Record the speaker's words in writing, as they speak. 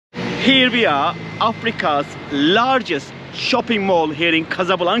Here we are, Africa's largest shopping mall here in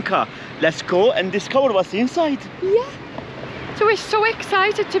Casablanca. Let's go and discover what's inside. Yeah. So we're so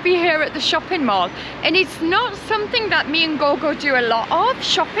excited to be here at the shopping mall, and it's not something that me and Gogo do a lot of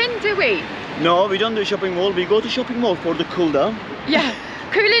shopping, do we? No, we don't do shopping mall. We go to shopping mall for the cool down. Yeah,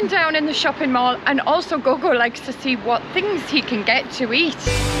 cooling down in the shopping mall, and also Gogo likes to see what things he can get to eat.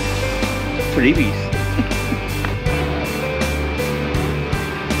 Freebies.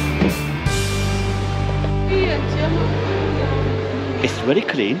 It's very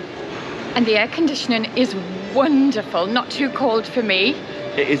clean. And the air conditioning is wonderful, not too cold for me.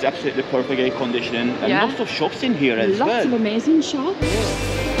 It is absolutely perfect air conditioning, and lots of shops in here as well. Lots of amazing shops.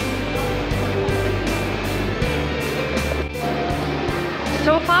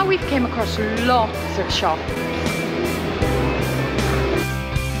 So far we've came across lots of shops.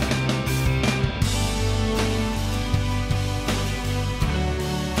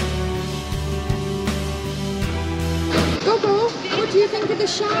 Gogo, what do you think of the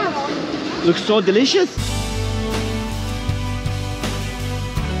shop? Looks so delicious.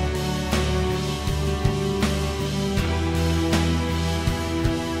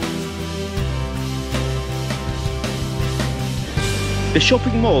 The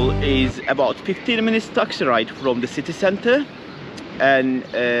shopping mall is about 15 minutes taxi ride from the city center, and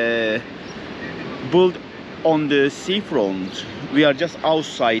built on the seafront. We are just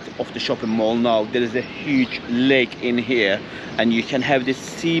outside of the shopping mall now. There is a huge lake in here, and you can have this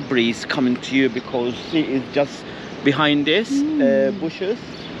sea breeze coming to you because sea is just behind this bushes.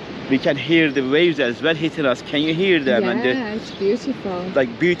 We can hear the waves as well hitting us. Can you hear them? Yeah, and it's beautiful.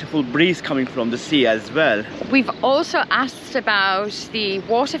 like beautiful breeze coming from the sea as well. We've also asked about the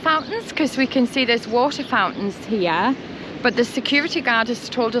water fountains, because we can see there's water fountains here, but the security guard has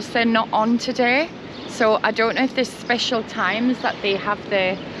told us they're not on today. So I don't know if there's special times that they have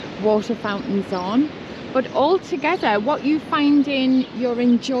the water fountains on. But altogether, what you finding you're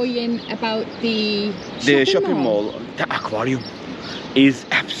enjoying about the shopping mall? The aquarium is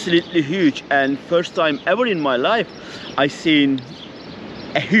absolutely huge, and first time ever in my life I seen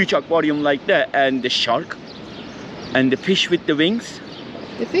a huge aquarium like that, and the shark and the fish with the wings.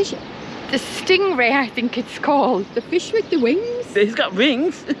 The fish? The stingray, I think it's called. The fish with the wings? It's got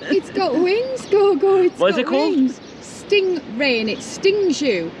wings. It's got wings, Gogo. What's it called? Wings. Stingray, and it stings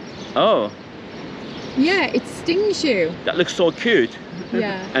you. Oh. Yeah, it stings you. That looks so cute.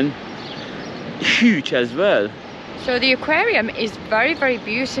 Yeah. And huge as well. So the aquarium is very, very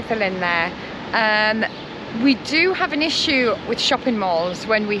beautiful in there. We do have an issue with shopping malls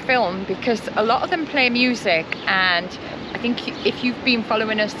when we film, because a lot of them play music, and I think if you've been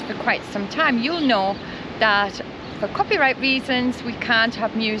following us for quite some time, you'll know that for copyright reasons we can't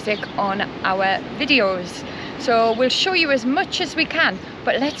have music on our videos. So we'll show you as much as we can,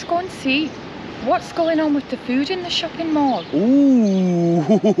 but let's go and see what's going on with the food in the shopping mall.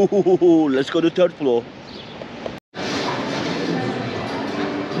 Ooh, let's go to the third floor.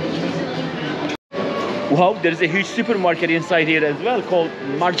 Wow, there's a huge supermarket inside here as well called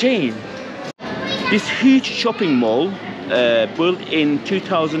Marrakesh. This huge shopping mall, built in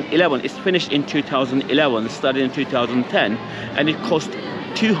 2011, it's finished in 2011, started in 2010, and it cost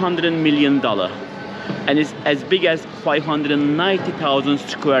 $200 million, and it's as big as 590,000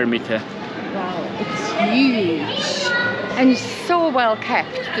 square meter. Wow, it's huge and so well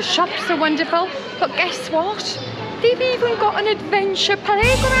kept. The shops are wonderful, but guess what? They've even got an adventure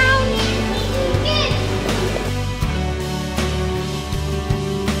playground.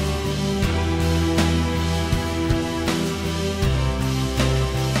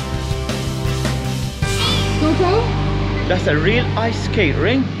 That's a real ice skate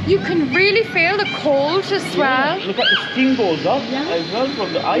ring. You can really feel the cold as well. Look at the steam goes up as well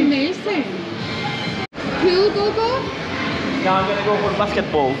from the ice. Amazing. Pool, Gogo? Now I'm gonna go for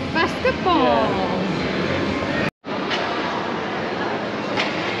basketball. Basketball.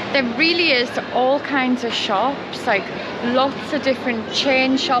 There really is all kinds of shops, like lots of different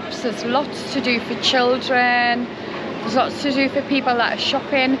chain shops. There's lots to do for children. There's lots to do for people that are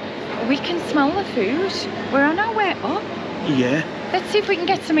shopping. We can smell the food. We're on our way up. Yeah. Let's see if we can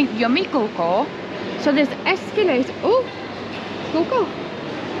get something yummy, Gogo. So there's escalator. Oh, Gogo.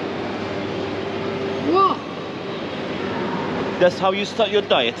 What? That's how you start your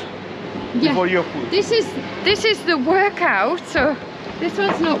diet. Yeah. Before your food. This is the workout. So this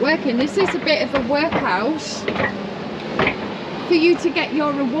one's not working. This is a bit of a workout for you to get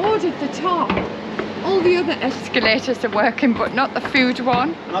your reward at the top. All the other escalators are working, but not the food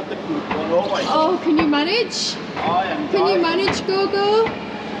one. Not the food one. Oh my God. Oh, can you manage? I am. Can you manage, Gogo?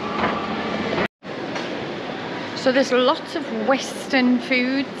 So there's lots of Western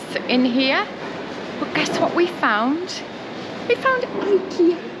foods in here. But guess what we found? We found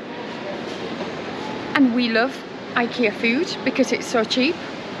IKEA. And we love IKEA food because it's so cheap.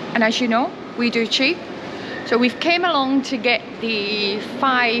 And as you know, we do cheap. So we've came along to get the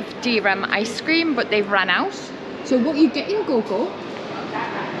 5 dirham ice cream, but they've run out. So what are you getting, Gogo?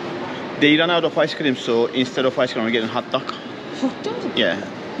 They ran out of ice cream, so instead of ice cream, we're getting hot dog. Hot dog? Yeah.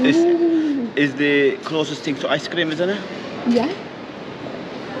 It's the closest thing to ice cream, isn't it? Yeah.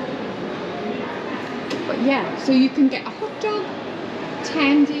 But yeah, so you can get a hot dog,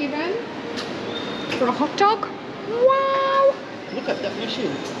 10 dirham for a hot dog. Wow! Look at that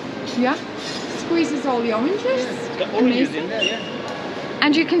machine. Yeah. Squeezes all the oranges. It's got oranges in there, yeah.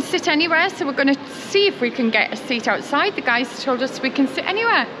 And you can sit anywhere, so we're going to see if we can get a seat outside. The guys told us we can sit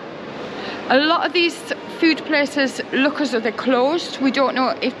anywhere. A lot of these food places look as though they're closed. We don't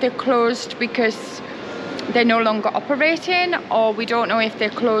know if they're closed because they're no longer operating, or we don't know if they're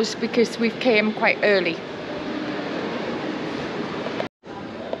closed because we've came quite early.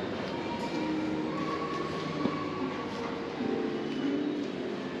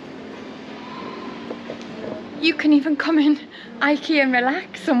 You can even come in IKEA and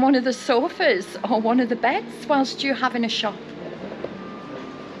relax on one of the sofas or one of the beds whilst you're having a shop.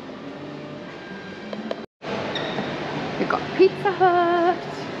 We've got Pizza Hut,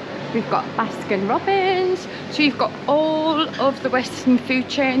 we've got Baskin Robbins, so you've got all of the Western food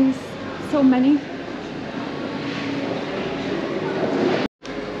chains, so many.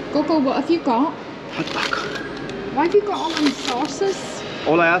 Gogo, what have you got? Hot dog. Why have you got all these sauces?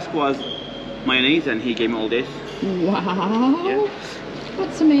 All I asked was mayonnaise, and he gave me all this. Wow, Yeah.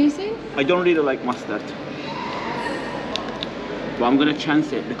 That's amazing. I don't really like mustard, but I'm gonna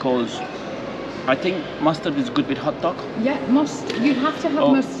chance it because I think mustard is good with hot dog. Yeah, you have to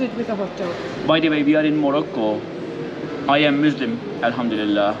have mustard with a hot dog. By the way, we are in Morocco. I am Muslim,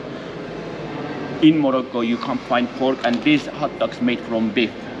 alhamdulillah. In Morocco, you can't find pork, and these hot dogs made from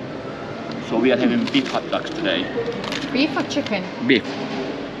beef. So we are having beef hot dogs today. Beef or chicken? Beef.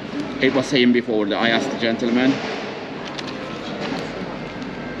 It was saying before that I asked the gentleman.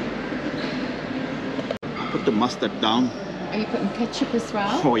 Put the mustard down. Are you putting ketchup as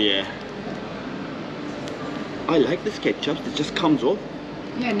well? Oh yeah. I like this ketchup, it just comes off.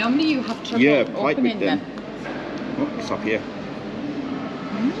 Yeah, normally you have trouble opening them. Oh, it's up here.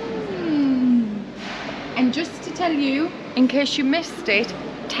 And just to tell you, in case you missed it,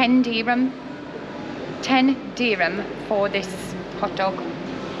 10 dirham. 10 dirham for this hot dog.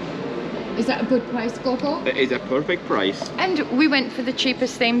 Is that a good price, Gogo? It is a perfect price. And we went for the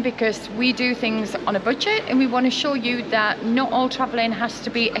cheapest thing because we do things on a budget, and we want to show you that not all travelling has to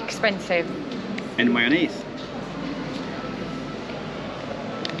be expensive. And mayonnaise.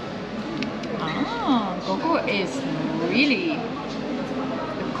 Ah, Gogo is really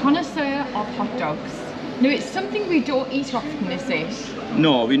the connoisseur of hot dogs. No, it's something we don't eat often, is it?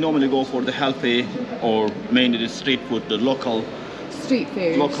 No, we normally go for the healthy, or mainly the street food, the local street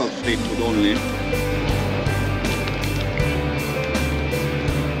food. Local street food only.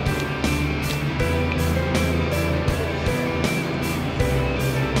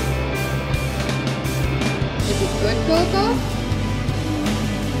 Is it good, Gogo?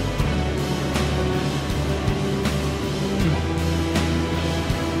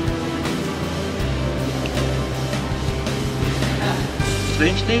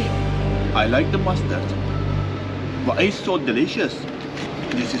 Strangely, I like the mustard, but it's so delicious.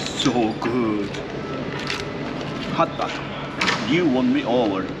 This is so good. Hot dog, you won me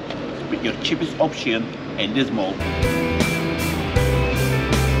over with your cheapest option in this mall.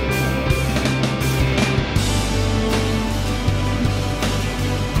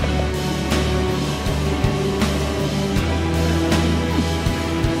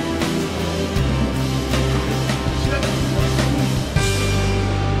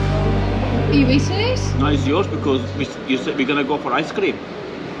 Are you eating it? No, it's yours because you said we're gonna go for ice cream.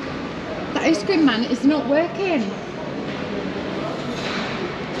 The ice cream man is not working.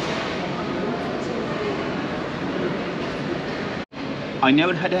 I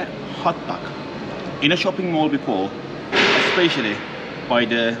never had a hot dog in a shopping mall before, especially by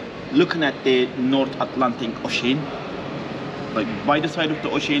the looking at the North Atlantic Ocean. Like by the side of the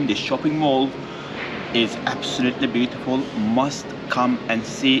ocean, the shopping mall is absolutely beautiful. Must come and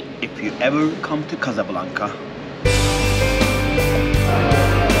see if you ever come to Casablanca.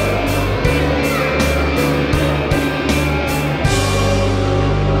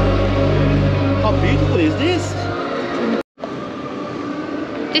 How beautiful is this?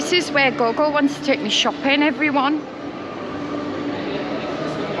 This is where Gogo wants to take me shopping, everyone.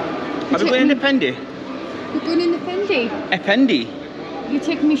 Are we going to Pendi? We're going in the Fendi. Effendi. You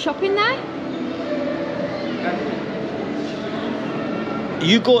taking me shopping there?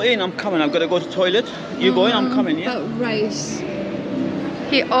 You go in, I'm coming. I've got to go to the toilet. You go in, I'm coming, yeah? Oh, right.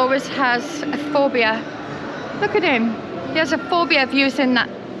 He always has a phobia. Look at him. He has a phobia of using that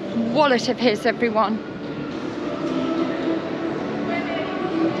wallet of his, everyone.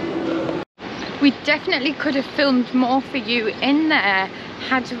 We definitely could have filmed more for you in there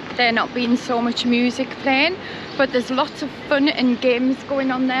had there not been so much music playing, but there's lots of fun and games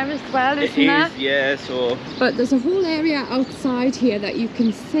going on there as well, isn't there? It is, yeah, so... But there's a whole area outside here that you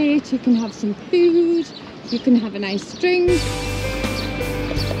can sit, you can have some food, you can have a nice drink.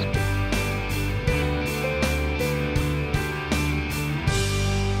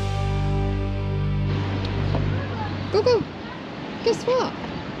 Go. Guess what?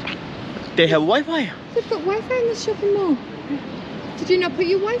 They have Wi-Fi. They've got Wi-Fi in the shopping mall. Did you not put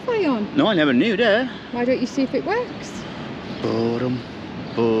your Wi-Fi on? No, I never knew that. Why don't you see if it works? Boredom.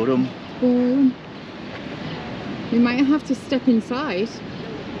 Boredom. Boredom. You might have to step inside.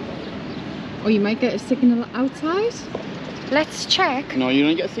 Or you might get a signal outside. Let's check. No, you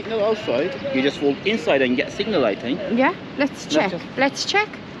don't get a signal outside. You just walk inside and get a signal, I think. Yeah, let's check. Let's check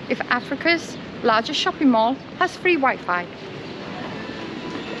if Africa's largest shopping mall has free Wi-Fi.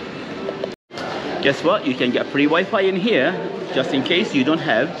 Guess what? You can get free Wi-Fi in here, just in case you don't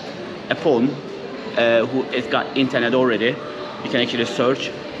have a phone who has got internet already. You can actually search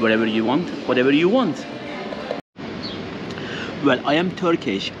wherever you want, whatever you want. Well, I am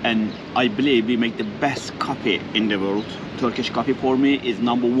Turkish and I believe we make the best coffee in the world. Turkish coffee for me is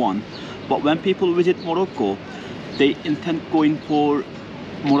 #1. But when people visit Morocco, they intend going for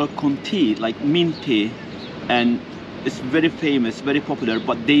Moroccan tea, like mint tea, and it's very famous, very popular,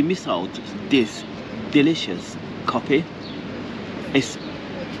 but they miss out this delicious coffee. It's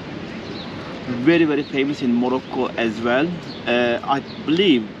very, very famous in Morocco as well. I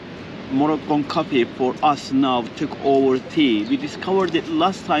believe Moroccan coffee for us now took over tea. We discovered it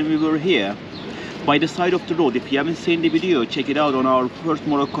last time we were here by the side of the road. If you haven't seen the video, check it out on our first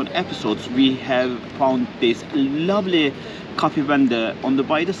Moroccan episodes. We have found this lovely coffee vendor on the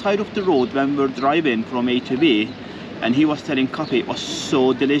by the side of the road when we were driving from A to B, and he was selling coffee. It was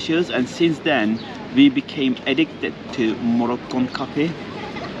so delicious, and since then we became addicted to Moroccan coffee,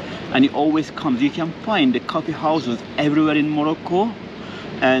 and it always comes. You can find the coffee houses everywhere in Morocco,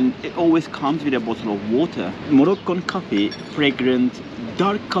 and it always comes with a bottle of water. Moroccan coffee, fragrant,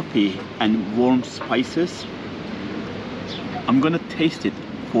 dark coffee and warm spices. I'm gonna taste it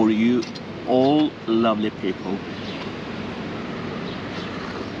for you all lovely people.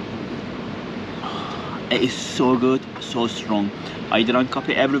 It is so good, so strong. I drank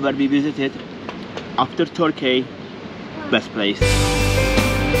coffee everywhere we visited. After Turkey, best place.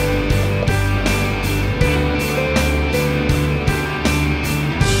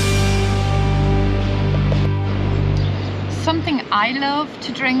 Something I love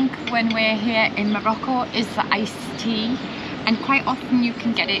to drink when we're here in Morocco is the iced tea, and quite often you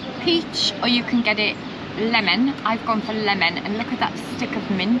can get it peach or you can get it lemon. I've gone for lemon, and look at that stick of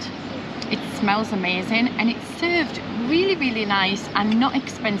mint. It smells amazing and it's served really, really nice and not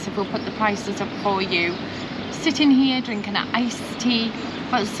expensive. We'll put the prices up for you. Sitting here drinking an iced tea.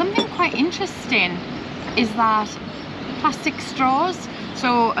 But something quite interesting is that plastic straws.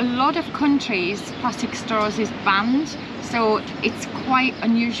 So a lot of countries, plastic straws is banned. So it's quite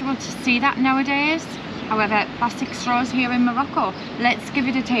unusual to see that nowadays. However, plastic straws here in Morocco. Let's give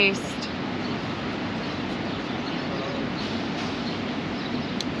it a taste.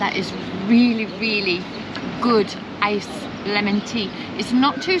 That is really, really good iced lemon tea. It's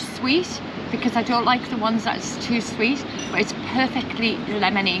not too sweet because I don't like the ones that's too sweet, but it's perfectly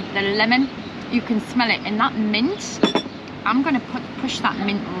lemony. The lemon, you can smell it, and that mint, I'm gonna push that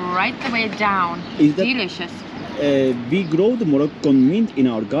mint right the way down. Is that, delicious. We grow the Moroccan mint in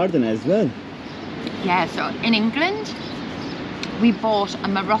our garden as well. Yeah, so in England, we bought a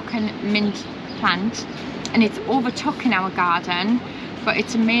Moroccan mint plant and it's overtook in our garden. But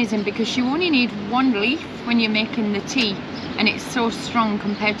it's amazing because you only need one leaf when you're making the tea, and it's so strong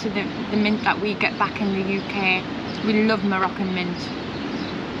compared to the mint that we get back in the UK. We love Moroccan mint.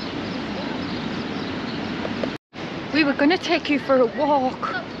 We were going to take you for a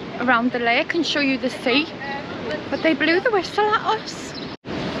walk around the lake and show you the sea, but they blew the whistle at us.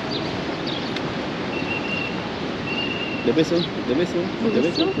 The whistle, the whistle, the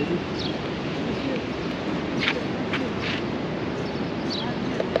whistle.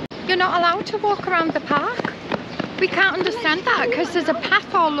 You're not allowed to walk around the park. We can't understand that because there's a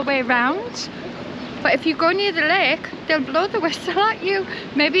path all the way around. But if you go near the lake, they'll blow the whistle at you.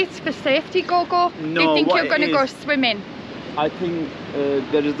 Maybe it's for safety, Gogo. No, They think what you're going to it go is- swimming. I think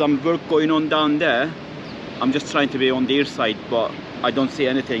there is some work going on down there. I'm just trying to be on their side, but I don't see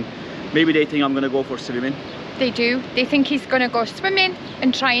anything. Maybe they think I'm gonna go for swimming. They do. They think he's going to go swimming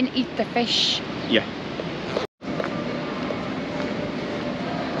and try and eat the fish. Yeah.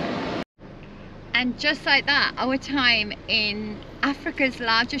 And just like that, our time in Africa's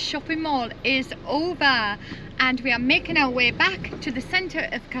largest shopping mall is over. And we are making our way back to the centre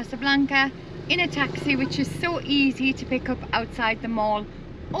of Casablanca in a taxi, which is so easy to pick up outside the mall.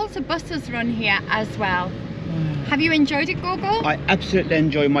 Also buses run here as well. Have you enjoyed it, Gogo? I absolutely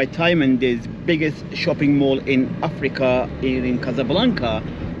enjoy my time in this biggest shopping mall in Africa, here in Casablanca.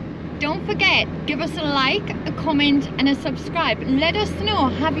 Don't forget, give us a like, a comment and a subscribe. Let us know,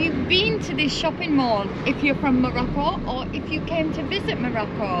 have you been to this shopping mall if you're from Morocco or if you came to visit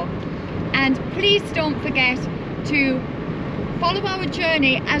Morocco? And please don't forget to follow our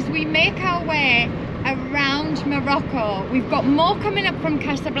journey as we make our way around Morocco. We've got more coming up from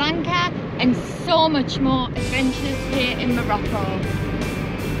Casablanca and so much more adventures here in Morocco.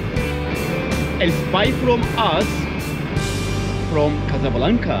 It's bye from us from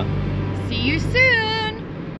Casablanca. See you soon!